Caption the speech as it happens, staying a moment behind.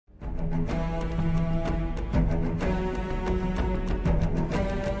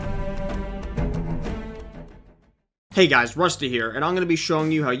Hey guys, Rusty here, and I'm going to be showing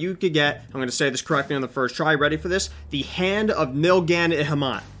you how you could get, I'm going to say this correctly on the first try, ready for this? The Hand of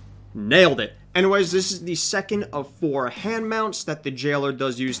Nilganihmaht. Nailed it. Anyways, this is the second of 4 hand mounts that the jailer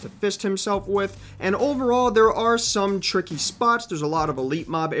does use to fist himself with, and overall there are some tricky spots. There's a lot of elite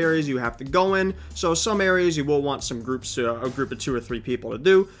mob areas you have to go in, so some areas you will want some groups, a group of 2 or 3 people to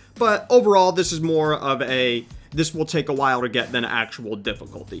do, but overall this is more of a this will take a while to get than actual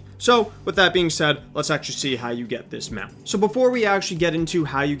difficulty. So, with that being said, let's actually see how you get this mount. So before we actually get into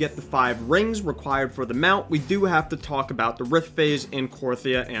how you get the 5 rings required for the mount, we do have to talk about the rift phase in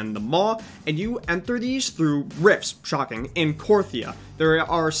Korthia and the Maw, and you enter these through rifts, shocking, in Korthia. There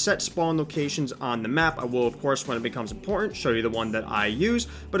are set spawn locations on the map. I will, of course, when it becomes important, show you the one that I use,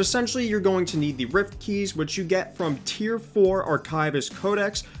 but essentially you're going to need the rift keys, which you get from Tier 4 Archivist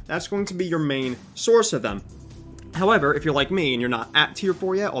Codex. That's going to be your main source of them. However, if you're like me and you're not at Tier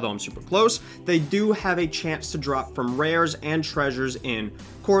 4 yet, although I'm super close, they do have a chance to drop from rares and treasures in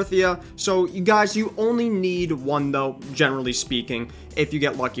Korthia. So you guys, you only need 1 though, generally speaking, if you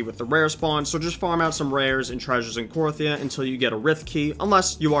get lucky with the rare spawn. So just farm out some rares and treasures in Korthia until you get a rift key,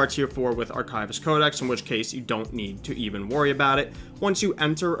 unless you are Tier 4 with Archivist Codex, in which case you don't need to even worry about it. Once you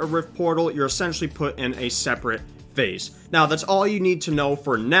enter a rift portal, you're essentially put in a separate phase. Now, that's all you need to know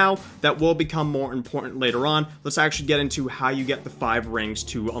for now. That will become more important later on. Let's actually get into how you get the 5 rings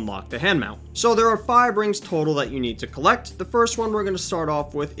to unlock the hand mount. So there are 5 rings total that you need to collect. The first one we're going to start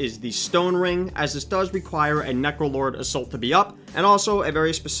off with is the Stone Ring, as this does require a Necrolord Assault to be up, and also a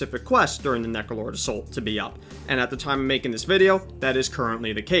very specific quest during the Necrolord Assault to be up. And at the time of making this video, that is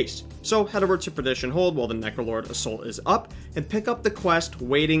currently the case. So head over to Perdition Hold while the Necrolord Assault is up, and pick up the quest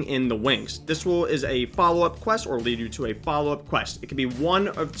Waiting in the Wings. This is a follow-up quest, or lead you to a follow-up quest. It could be one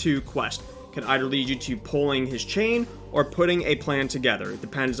of 2 quests. It can either lead you to pulling his chain or putting a plan together. It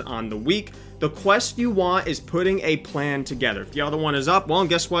depends on the week. The quest you want is putting a plan together. If the other one is up, well,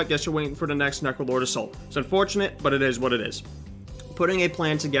 guess what? Guess you're waiting for the next Necrolord Assault. It's unfortunate, but it is what it is. Putting a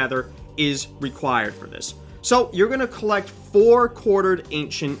plan together is required for this. So you're going to collect 4 quartered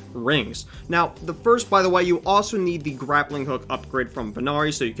ancient rings. Now, the first, by the way, you also need the grappling hook upgrade from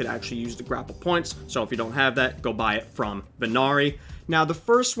Venari, so you could actually use the grapple points. So if you don't have that, go buy it from Venari. Now, the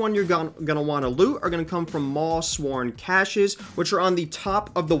first one you're going to want to loot are going to come from Maw Sworn Caches, which are on the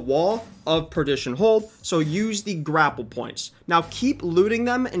top of the wall of Perdition Hold, so use the grapple points. Now, keep looting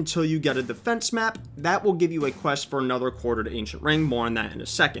them until you get a defense map. That will give you a quest for another quartered ancient ring. More on that in a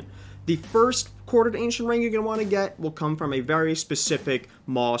second. The first quartered ancient ring you're going to want to get will come from a very specific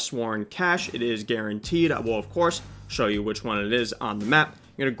Maw Sworn Cache. It is guaranteed. I will, of course, show you which one it is on the map.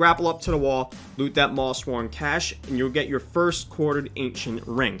 You're going to grapple up to the wall, loot that Maw Sworn Cache, and you'll get your first quartered ancient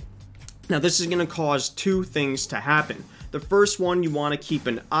ring. Now, this is going to cause 2 things to happen. The first one you want to keep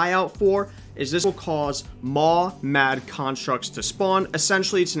an eye out for is this will cause Maw Mad constructs to spawn.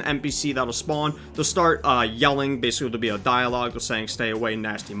 Essentially, it's an NPC that'll spawn. They'll start yelling. Basically, there'll be a dialogue. They're saying, "Stay away,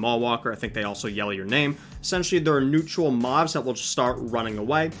 nasty Maw Walker." I think they also yell your name. Essentially, there are neutral mobs that will just start running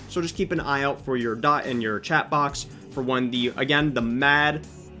away. So just keep an eye out for your dot in your chat box for when the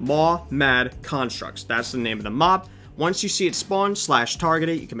Maw Mad constructs. That's the name of the mob. Once you see it spawn, /target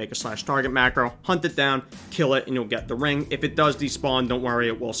it. You can make a /target macro, hunt it down, kill it, and you'll get the ring. If it does despawn, don't worry,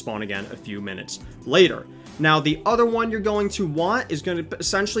 it will spawn again a few minutes later. Now, the other one you're going to want is going to,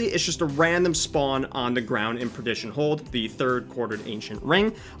 essentially, it's just a random spawn on the ground in Perdition Hold, the 3rd quartered ancient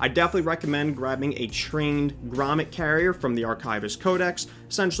ring. I definitely recommend grabbing a trained grommet carrier from the Archivist Codex.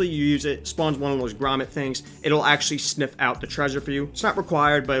 Essentially, you use it, spawns one of those grommet things. It'll actually sniff out the treasure for you. It's not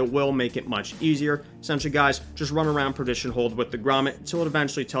required, but it will make it much easier. Essentially, guys, just run around Perdition Hold with the grommet until it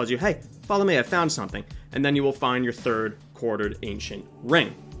eventually tells you, "Hey, follow me, I found something." And then you will find your 3rd quartered ancient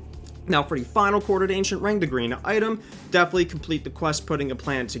ring. Now, for the final quartered ancient ring, the green item, definitely complete the quest putting a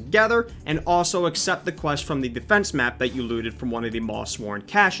plan together, and also accept the quest from the defense map that you looted from one of the Maw Sworn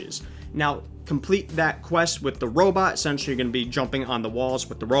Caches. Now, complete that quest with the robot. Essentially, you're going to be jumping on the walls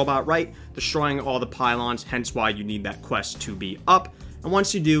with the robot, right? Destroying all the pylons, hence why you need that quest to be up. And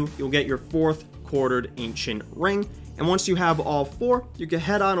once you do, you'll get your 4th quartered ancient ring. And once you have all 4, you can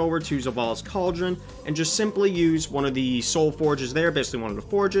head on over to Zaval's Cauldron and just simply use one of the soul forges there, basically one of the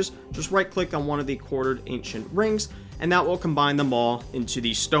forges. Just right click on one of the quartered ancient rings, and that will combine them all into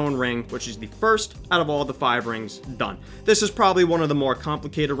the stone ring, which is the first out of all the 5 rings done. This is probably one of the more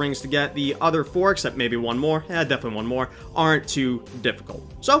complicated rings to get. The other 4, except maybe one more, definitely one more, aren't too difficult.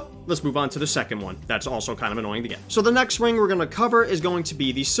 So let's move on to the second one. That's also kind of annoying to get. So the next ring we're going to cover is going to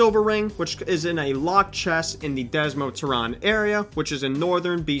be the silver ring, which is in a locked chest in the Desmo-Tehran area, which is in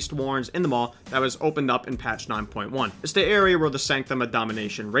northern Beast Warrens in the mall that was opened up in patch 9.1. It's the area where the Sanctum of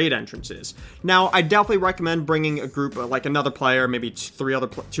Domination raid entrance is. Now, I definitely recommend bringing a group, like another player, maybe 2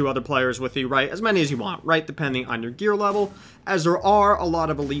 other players with you, right? As many as you want, right? Depending on your gear level, as there are a lot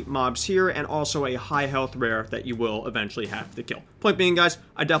of elite mobs here and also a high health rare that you will eventually have to kill. Point being, guys,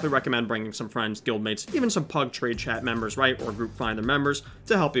 I definitely recommend bringing some friends, guildmates, even some Pug Trade Chat members, right? Or Group Finder members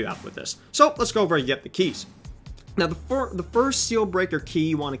to help you out with this. So let's go over and get the keys. Now, the first seal breaker key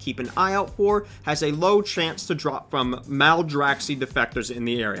you want to keep an eye out for has a low chance to drop from Maldraxxi defectors in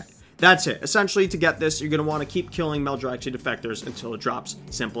the area. That's it. Essentially, to get this, you're going to want to keep killing Maldraxxi defectors until it drops.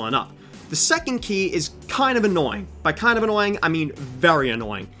 Simple enough. The second key is kind of annoying. By kind of annoying, I mean very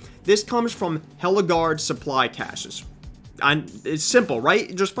annoying. This comes from Helligard supply caches. It's simple,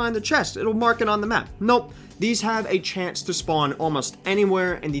 right? Just find the chest. It'll mark it on the map. Nope. These have a chance to spawn almost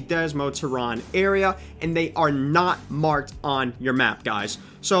anywhere in the Desmo-Tehran area, and they are not marked on your map, guys.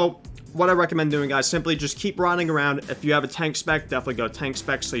 So what I recommend doing, guys, simply just keep riding around. If you have a tank spec, definitely go tank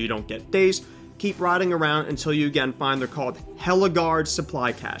spec so you don't get dazed. Keep riding around until you again find they're called Helligard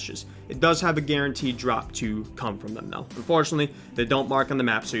supply caches. It does have a guaranteed drop to come from them though. Unfortunately, they don't mark on the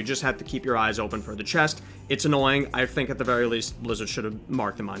map, so you just have to keep your eyes open for the chest. It's annoying. I think at the very least, Blizzard should have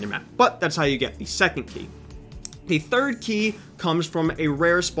marked them on your map. But that's how you get the second key. The third key comes from a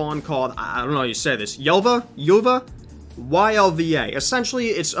rare spawn called, I don't know how you say this, Yelva? YLVA. Essentially,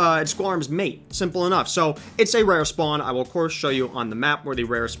 it's Squarm's mate. Simple enough. So, it's a rare spawn. I will, of course, show you on the map where the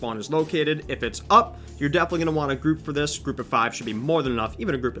rare spawn is located. If it's up, you're definitely going to want a group for this. Group of 5 should be more than enough.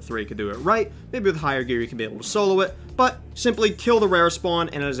 Even a group of 3 could do it right. Maybe with higher gear, you can be able to solo it. But, simply kill the rare spawn,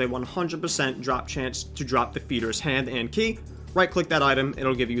 and it has a 100% drop chance to drop the feeder's hand and key. Right-click that item,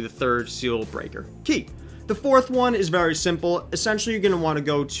 it'll give you the third seal breaker key. The fourth one is very simple. Essentially, you're going to want to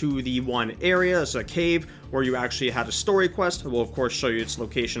go to the one area, it's a cave, where you actually had a story quest. We'll, of course, show you its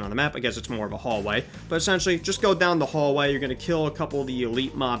location on the map. I guess it's more of a hallway. But essentially, just go down the hallway. You're going to kill a couple of the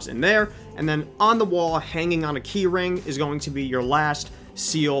elite mobs in there. And then on the wall, hanging on a key ring, is going to be your last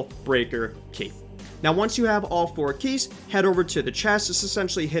seal breaker key. Now, once you have all 4 keys, head over to the chest. It's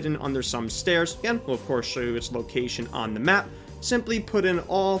essentially hidden under some stairs. Again, we'll, of course, show you its location on the map. Simply put in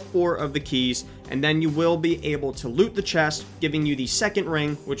all 4 of the keys, and then you will be able to loot the chest, giving you the second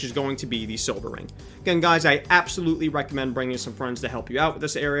ring, which is going to be the silver ring. Again, guys, I absolutely recommend bringing some friends to help you out with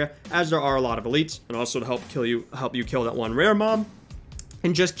this area, as there are a lot of elites, and also to help you kill that one rare mob.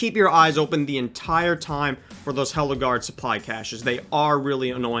 And just keep your eyes open the entire time for those Helligard supply caches. They are really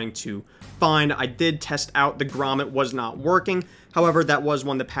annoying to find. I did test out the grommet was not working. However, that was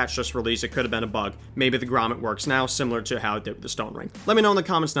when the patch just released. It could have been a bug. Maybe the grommet works now, similar to how it did with the stone ring. Let me know in the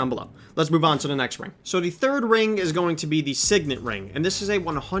comments down below. Let's move on to the next ring. So the third ring is going to be the Signet Ring, and this is a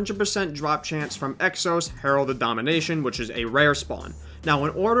 100% drop chance from Exos Herald of Domination, which is a rare spawn. Now,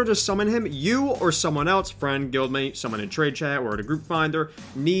 in order to summon him, you or someone else, friend, guildmate, someone in trade chat, or at a group finder,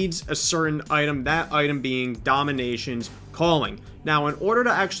 needs a certain item, that item being Domination's Calling. Now, in order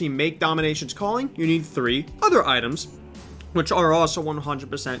to actually make Domination's Calling, you need 3 other items, which are also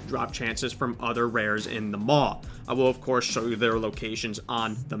 100% drop chances from other rares in the mall. I will, of course, show you their locations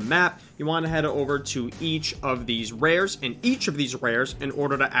on the map. You want to head over to each of these rares, and each of these rares, in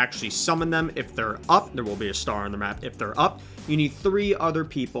order to actually summon them, if they're up, there will be a star on the map. If they're up, you need 3 other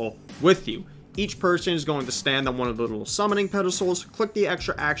people with you. Each person is going to stand on one of the little summoning pedestals, click the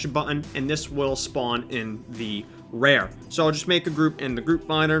extra action button, and this will spawn in the rare. So I'll just make a group in the group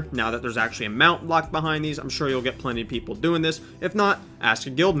finder. Now that there's actually a mount locked behind these, I'm sure you'll get plenty of people doing this. If not, ask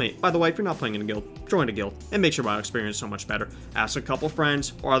a guildmate. By the way, if you're not playing in a guild, join a guild. It makes your WoW experience so much better. Ask a couple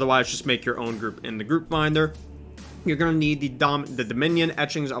friends, or otherwise just make your own group in the group finder. You're going to need the Dominion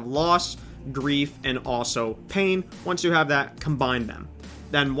etchings of loss, grief, and also pain. Once you have that, combine them.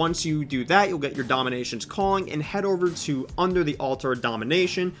 Then once you do that, you'll get your Domination's Calling and head over to Under the Altar of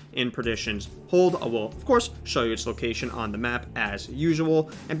Domination in Perdition's Hold. I will, of course, show you its location on the map as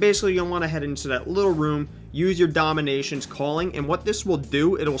usual. And basically, you'll want to head into that little room, use your Domination's Calling, and what this will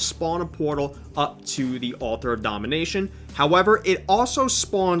do, it'll spawn a portal up to the Altar of Domination. However, it also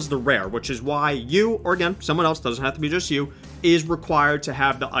spawns the rare, which is why you, or again, someone else, doesn't have to be just you, is required to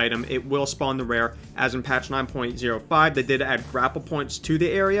have the item. It will spawn the rare, as in patch 9.05, they did add grapple points to the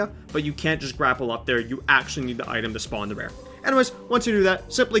area, but you can't just grapple up there, you actually need the item to spawn the rare. Anyways, once you do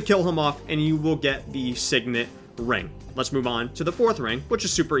that, simply kill him off, and you will get the Signet ring. Let's move on to the fourth ring, which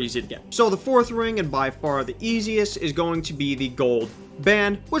is super easy to get. So the fourth ring, and by far the easiest, is going to be the gold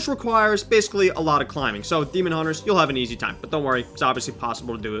band, which requires basically a lot of climbing. So demon hunters, you'll have an easy time, but don't worry, it's obviously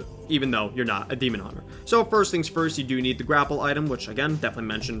possible to do it even though you're not a demon hunter. So first things first, you do need the grapple item, which again, definitely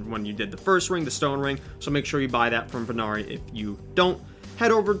mentioned when you did the first ring, the stone ring. So make sure you buy that from Venari if you don't.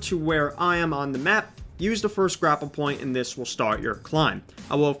 Head over to where I am on the map. Use the first grapple point and this will start your climb.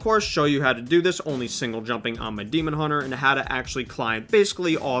 I will of course show you how to do this, only single jumping on my demon hunter, and how to actually climb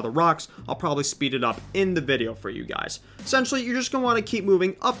basically all the rocks. I'll probably speed it up in the video for you guys. Essentially, you're just going to want to keep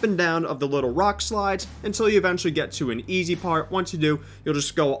moving up and down of the little rock slides until you eventually get to an easy part. Once you do, you'll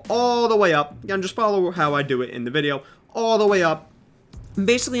just go all the way up. Again, just follow how I do it in the video. All the way up.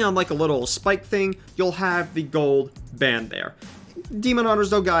 Basically on like a little spike thing, you'll have the gold band there. Demon hunters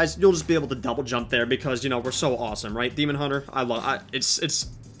though, guys, you'll just be able to double jump there because, you know, we're so awesome, right? Demon hunter,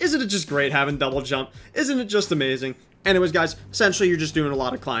 isn't it just great having double jump? Isn't it just amazing? Anyways, guys, essentially you're just doing a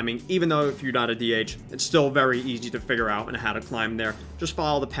lot of climbing. Even though if you're not a DH, it's still very easy to figure out and how to climb there. Just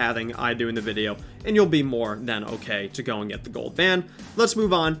follow the pathing I do in the video, and you'll be more than okay to go and get the gold band. Let's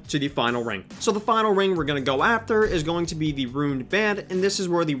move on to the final ring. So the final ring we're going to go after is going to be the runed band, and this is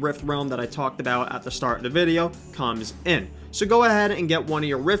where the rift realm that I talked about at the start of the video comes in. So go ahead and get one of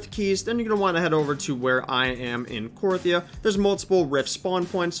your rift keys, then you're going to want to head over to where I am in Korthia. There's multiple rift spawn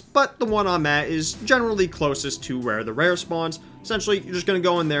points, but the one I'm at is generally closest to where the rare spawns. Essentially, you're just going to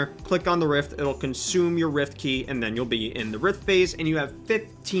go in there, click on the rift, it'll consume your rift key, and then you'll be in the rift phase, and you have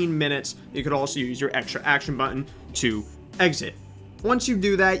 15 minutes. You could also use your extra action button to exit. Once you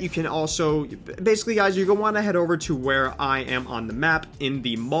do that, you can also, basically guys, you're going to want to head over to where I am on the map in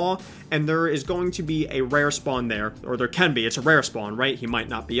the maw, and there is going to be a rare spawn there, or there can be, it's a rare spawn, right? He might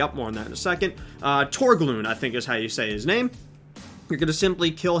not be up, more on that in a second. Torgloon, I think is how you say his name. You're going to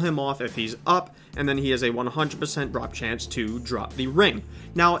simply kill him off if he's up, and then he has a 100% drop chance to drop the ring.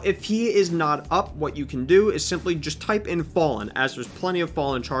 Now, if he is not up, what you can do is simply just type in Fallen, as there's plenty of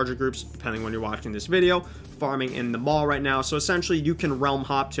Fallen charger groups, depending when you're watching this video, farming in the mall right now. So essentially, you can realm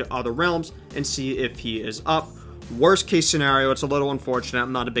hop to other realms and see if he is up. Worst case scenario, it's a little unfortunate.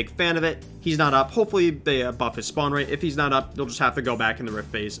 I'm not a big fan of it. He's not up. Hopefully, they buff his spawn rate. If he's not up, you'll just have to go back in the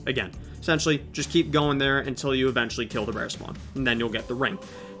rift phase again. Essentially, just keep going there until you eventually kill the rare spawn, and then you'll get the ring.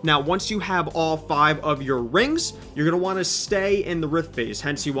 Now, once you have all 5 of your rings, you're going to want to stay in the rift phase.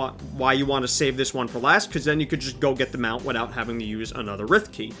 Hence, why you want to save this one for last, because then you could just go get the mount without having to use another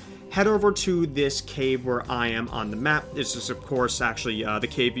rift key. Head over to this cave where I am on the map. This is, of course, actually the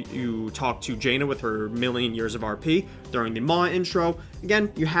cave you talked to Jaina with her million years of RP during the Maw intro.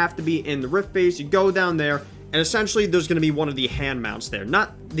 Again, you have to be in the rift phase. You go down there, and essentially there's going to be one of the hand mounts there.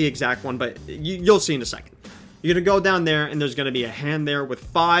 Not the exact one, but you'll see in a second. You're going to go down there, and there's going to be a hand there with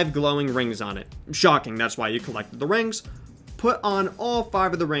 5 glowing rings on it. Shocking, that's why you collected the rings. Put on all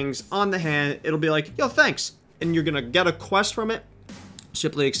 5 of the rings on the hand. It'll be like, yo, thanks. And you're going to get a quest from it.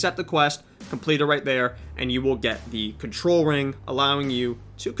 Simply accept the quest, complete it right there, and you will get the control ring, allowing you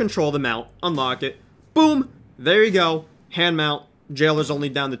to control the mount, unlock it. Boom! There you go. Hand mount. Jailer's only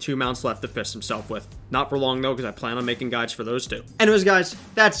down to 2 mounts left to fist himself with. Not for long though, because I plan on making guides for those too. Anyways, guys,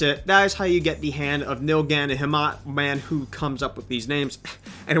 that's it. That is how you get the hand of Nilganihmaht, man who comes up with these names.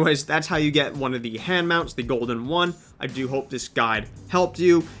 Anyways, that's how you get one of the hand mounts, the golden one. I do hope this guide helped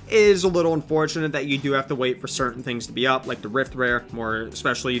you. It is a little unfortunate that you do have to wait for certain things to be up, like the Rift Rare, more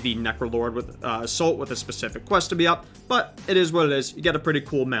especially the Necrolord with Assault with a specific quest to be up, but it is what it is. You get a pretty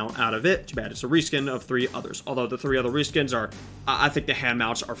cool mount out of it. Too bad it's a reskin of 3 others, although the 3 other reskins are, I think the hand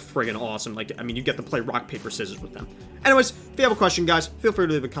mounts are friggin' awesome. Like, I mean, you get to play rock, paper, scissors with them. Anyways, if you have a question, guys, feel free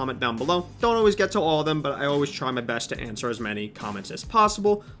to leave a comment down below. Don't always get to all of them, but I always try my best to answer as many comments as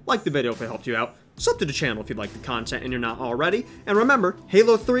possible. Like the video if it helped you out. Sub to the channel if you'd like the content and you're not already. And remember,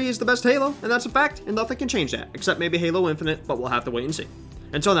 Halo 3 is the best Halo, and that's a fact, and nothing can change that, except maybe Halo Infinite, but we'll have to wait and see.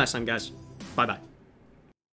 Until next time, guys, bye-bye.